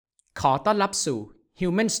ขอต้อนรับสู่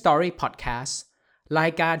Human Story Podcast รา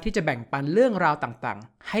ยการที่จะแบ่งปันเรื่องราวต่าง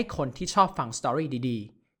ๆให้คนที่ชอบฟังสตอรี่ดี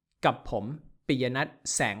ๆกับผมปิยนัท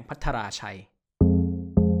แสงภัทราชัย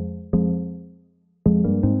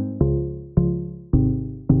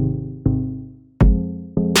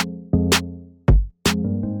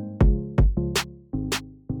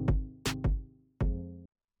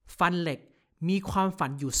ฟันเหล็กมีความฝั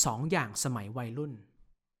นอยู่2 อย่างสมัยวัยรุ่น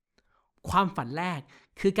ความฝันแรก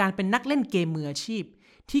คือการเป็นนักเล่นเกมมืออาชีพ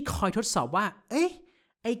ที่คอยทดสอบว่า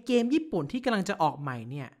ไอเกมญี่ปุ่นที่กำลังจะออกใหม่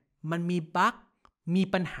เนี่ยมันมีบั๊กมี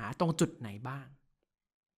ปัญหาตรงจุดไหนบ้าง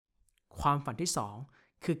ความฝันที่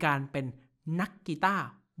2คือการเป็นนักกีตาร์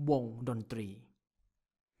วงดนตรี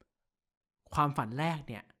ความฝันแรก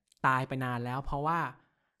เนี่ยตายไปนานแล้วเพราะว่า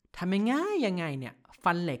ทำยังไงเนี่ย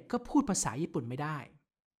ฟันเหล็กก็พูดภาษาญี่ปุ่นไม่ได้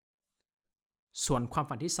ส่วนความ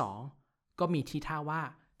ฝันที่2ก็มีทีท่าว่า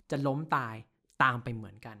จะล้มตายตามไปเหมื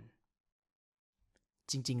อนกัน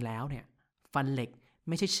จริงๆแล้วเนี่ยฟันเหล็กไ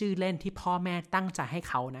ม่ใช่ชื่อเล่นที่พ่อแม่ตั้งใจให้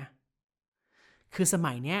เขานะคือส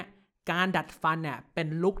มัยเนี้ยการดัดฟันเนี่ยเป็น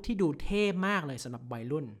ลุคที่ดูเท่มากเลยสำหรับวัย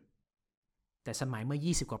รุ่นแต่สมัยเมื่อ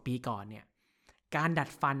20 กว่าปีก่อนเนี่ยการดัด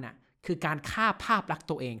ฟันน่ะคือการฆ่าภาพลักษณ์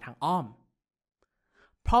ตัวเองทางอ้อม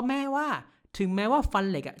เพราะถึงแม้ว่าฟัน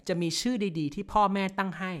เหล็กจะมีชื่อดีๆที่พ่อแม่ตั้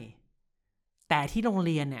งให้แต่ที่โรงเ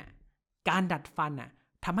รียนเนี่ยการดัดฟันน่ะ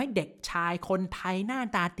ทำให้เด็กชายคนไทยหน้า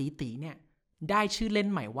ตาตี๋ๆเนี่ยได้ชื่อเล่น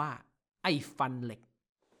ใหม่ว่าไอ้ฟันเหล็ก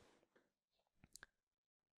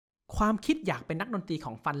ความคิดอยากเป็นนักดนตรีข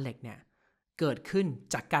องฟันเหล็กเนี่ยเกิดขึ้น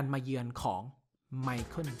จากการมาเยือนของไม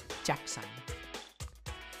เคิลแจ็คสัน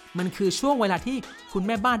มันคือช่วงเวลาที่คุณแ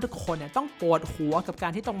ม่บ้านทุกคนเนี่ยต้องปวดหัวกับกา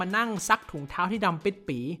รที่ต้องมานั่งซักถุงเท้าที่ดำปิด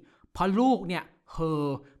ปีเพราะลูกเนี่ย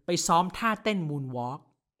ไปซ้อมท่าเต้นมูนวอล์ก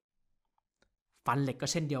ฟันเหล็กก็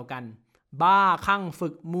เช่นเดียวกันบ้าคลั่งฝึ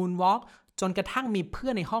กมูนวอล์กจนกระทั่งมีเพื่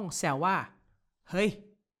อนในห้องแซวว่าเฮ้ย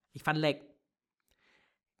ไอ้ฟันเหล็ก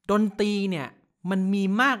ดนตรีเนี่ยมันมี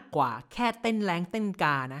มากกว่าแค่เต้นแรงเต้นก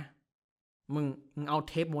านะมึงเอาเ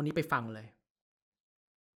ทปม้วนนี้ไปฟังเลย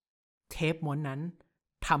เทปม้วนนั้น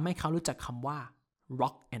ทำให้เขารู้จักคำว่า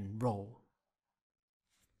rock and roll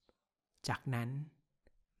จากนั้น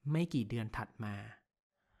ไม่กี่เดือนถัดมา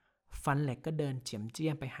ฟันเหล็กก็เดินเจียมเจี้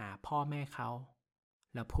ยมไปหาพ่อแม่เขา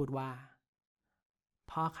แล้วพูดว่า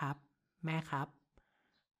พ่อครับแม่ครับ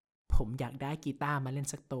ผมอยากได้กีตาร์มาเล่น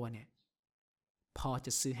สักตัวเนี่ยพอจ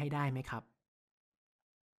ะซื้อให้ได้ไหมครับ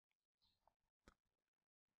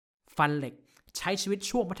ฟันเหล็กใช้ชีวิต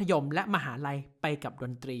ช่วงมัธยมและมหาลัยไปกับด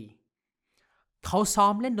นตรีเขาซ้อ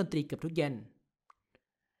มเล่นดนตรีเกือบทุกเย็น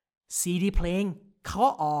ซีดีเพลงเขา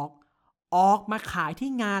ออกมาขายที่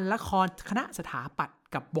งานละครคณะสถาปัตย์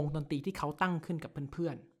กับวงดนตรีที่เขาตั้งขึ้นกับเพื่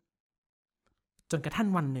อนๆจนกระทั่ง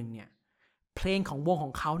วันหนึ่งเนี่ยเพลงของวงข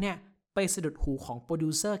องเขาเนี่ยไปสะดุดหูของโปรดิ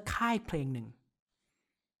วเซอร์ค่ายเพลงหนึ่ง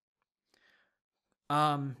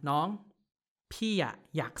น้องพี่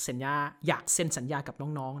อยากเซ็นสัญญากับ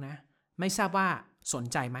น้องๆนะไม่ทราบว่าสน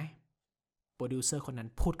ใจไหมโปรดิวเซอร์คนนั้น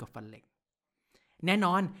พูดกับฟันเหล็กแน่น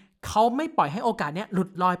อนเขาไม่ปล่อยให้โอกาสเนี้ยหลุด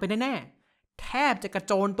ลอยไปแน่ๆแทบจะกระ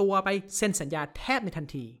โจนตัวไปเซ็นสัญญาแทบในทัน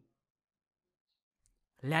ที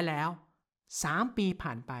และแล้ว3 ปี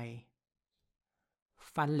ผ่านไป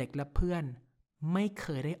ฟันเหล็กและเพื่อนไม่เค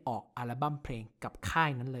ยได้ออกอัลบั้มเพลงกับค่าย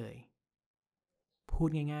นั้นเลยพูด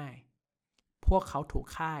ง่ายๆพวกเขาถูก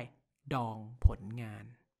ค่ายดองผลงาน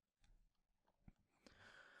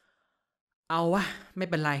เอาวะไม่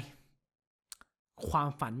เป็นไรความ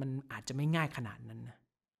ฝันมันอาจจะไม่ง่ายขนาดนั้นนะ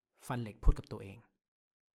ฟันเหล็กพูดกับตัวเอง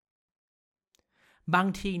บาง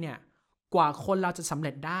ทีเนี่ยกว่าคนเราจะสำเ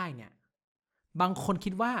ร็จได้เนี่ยบางคนคิ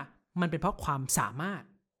ดว่ามันเป็นเพราะความสามารถ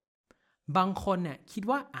บางคนเนี่ยคิด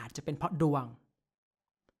ว่าอาจจะเป็นเพราะดวง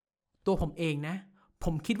ตัวผมเองนะผ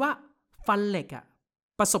มคิดว่าฟันเหล็ก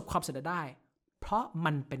ประสบความสำเร็จได้เพราะ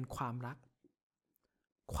มันเป็นความรัก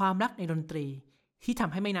ในดนตรีที่ท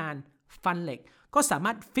ำให้ไม่นานฟันเหล็กก็สาม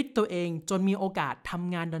ารถฟิตตัวเองจนมีโอกาสท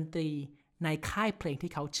ำงานดนตรีในค่ายเพลง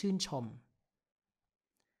ที่เขาชื่นชม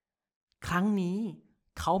ครั้งนี้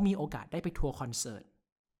เขามีโอกาสได้ไปทัวร์คอนเสิร์ต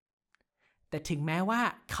แต่ถึงแม้ว่า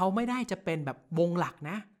เขาไม่ได้จะเป็นแบบวงหลัก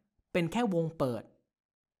นะเป็นแค่วงเปิด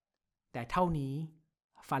แต่เท่านี้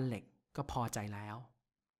ฟันเหล็กก็พอใจแล้ว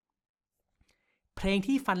เพลง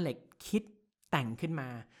ที่ฟันเหล็กคิดแต่งขึ้นมา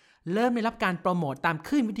เริ่มได้รับการโปรโมตตามค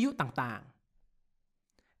ลื่นวิทยุต่าง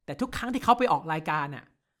ๆแต่ทุกครั้งที่เขาไปออกรายการ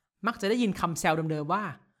มักจะได้ยินคำแซวเดิมๆว่า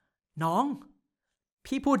น้อง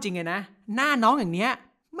พี่พูดจริงเลยนะหน้าน้องอย่างเนี้ย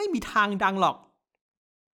ไม่มีทางดังหรอก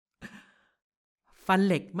ฟันเ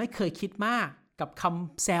หล็กไม่เคยคิดมากกับค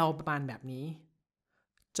ำแซวประมาณแบบนี้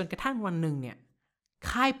จนกระทั่งวันหนึ่งเนี่ย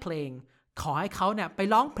ค่ายเพลงขอให้เขาเนี่ยไป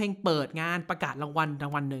ร้องเพลงเปิดงานประกาศรางวัล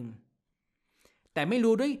หนึ่ง แต่ไม่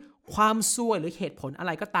รู้ด้วยความซวยหรือเหตุผลอะไ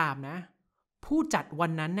รก็ตามนะผู้จัดวั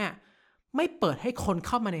นนั้นเนี่ยไม่เปิดให้คนเ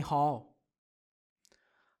ข้ามาในฮอลล์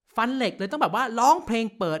ฟันเหล็กเลยต้องแบบว่าร้องเพลง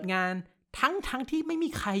เปิดงานทั้งที่ไม่มี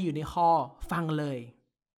ใครอยู่ในฮอลล์ฟังเลย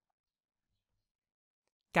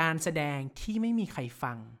การแสดงที่ไม่มีใคร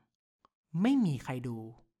ฟังไม่มีใครดู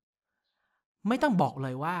ไม่ต้องบอกเล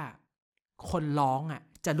ยว่าคนร้อง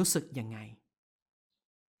จะรู้สึกยังไง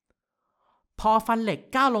พอฟันเหล็ก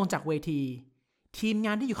ก้าวลงจากเวทีทีมง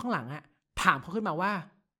านที่อยู่ข้างหลังถามเขาขึ้นมาว่า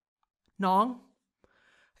น้อง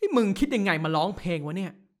มึงคิดยังไงมาร้องเพลงวะเนี่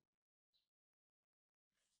ย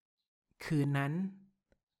คืนนั้น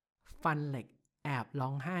ฟันเหล็กแอบร้อ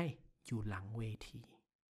งไห้อยู่หลังเวที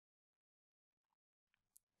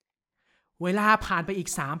เวลาผ่านไปอีก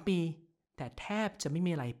3 ปีแต่แทบจะไม่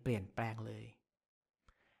มีอะไรเปลี่ยนแปลงเลย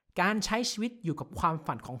การใช้ชีวิตอยู่กับความ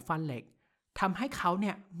ฝันของฟันเหล็กทำให้เขาเ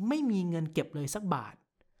นี่ยไม่มีเงินเก็บเลยสักบาท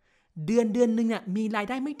เดือนหนึ่งเนี่ยมีราย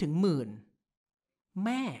ได้ไม่ถึง10,000แ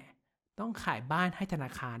ม่ต้องขายบ้านให้ธนา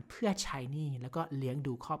คารเพื่อใช้หนี้แล้วก็เลี้ยง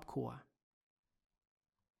ดูครอบครัว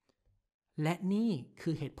และนี่คื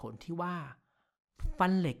อเหตุผลที่ว่าฟั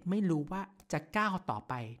นเหล็กไม่รู้ว่าจะก้าวต่อ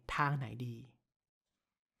ไปทางไหนดี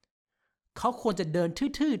เขาควรจะเดิน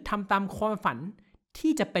ทื่อๆทำตามความฝัน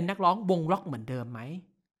ที่จะเป็นนักร้องวงร็อกเหมือนเดิมไหม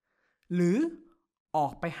หรือออ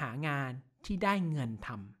กไปหางานที่ได้เงินท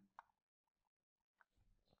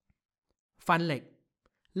ำฟันเหล็ก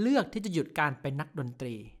เลือกที่จะหยุดการเป็นนักดนต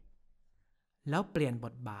รีแล้วเปลี่ยนบ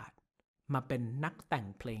ทบาทมาเป็นนักแต่ง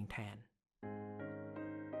เพลงแทน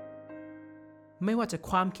ไม่ว่าจะ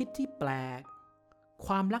ความคิดที่แปลกค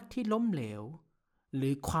วามรักที่ล้มเหลวหรื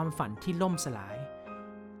อความฝันที่ล่มสลาย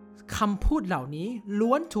คำพูดเหล่านี้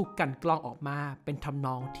ล้วนถูกกลั่นกรองออกมาเป็นทำน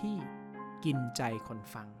องที่กินใจคน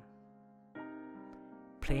ฟัง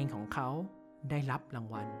เพลงของเขาได้รับราง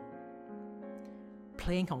วัลเพ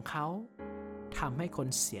ลงของเขาทำให้คน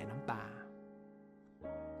เสียน้ำตา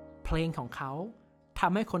เพลงของเขาท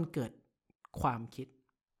ำให้คนเกิดความคิด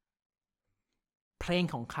เพลง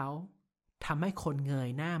ของเขาทำให้คนเงย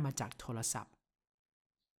หน้ามาจากโทรศัพท์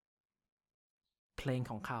เพลง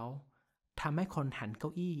ของเขาทำให้คนหันเก้า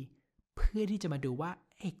อี้เพื่อที่จะมาดูว่า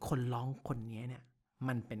ไอ้คนร้องคนนี้เนี่ย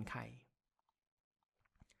มันเป็นใคร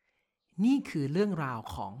นี่คือเรื่องราว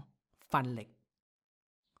ของฟันเหล็ก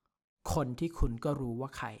คนที่คุณก็รู้ว่า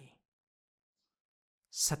ใคร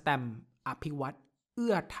สแตมป์อภิวัตรเ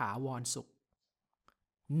อื้อถาวรสุข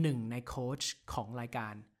หนึ่งในโค้ชของรายกา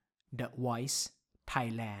ร The Voice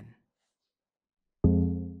Thailand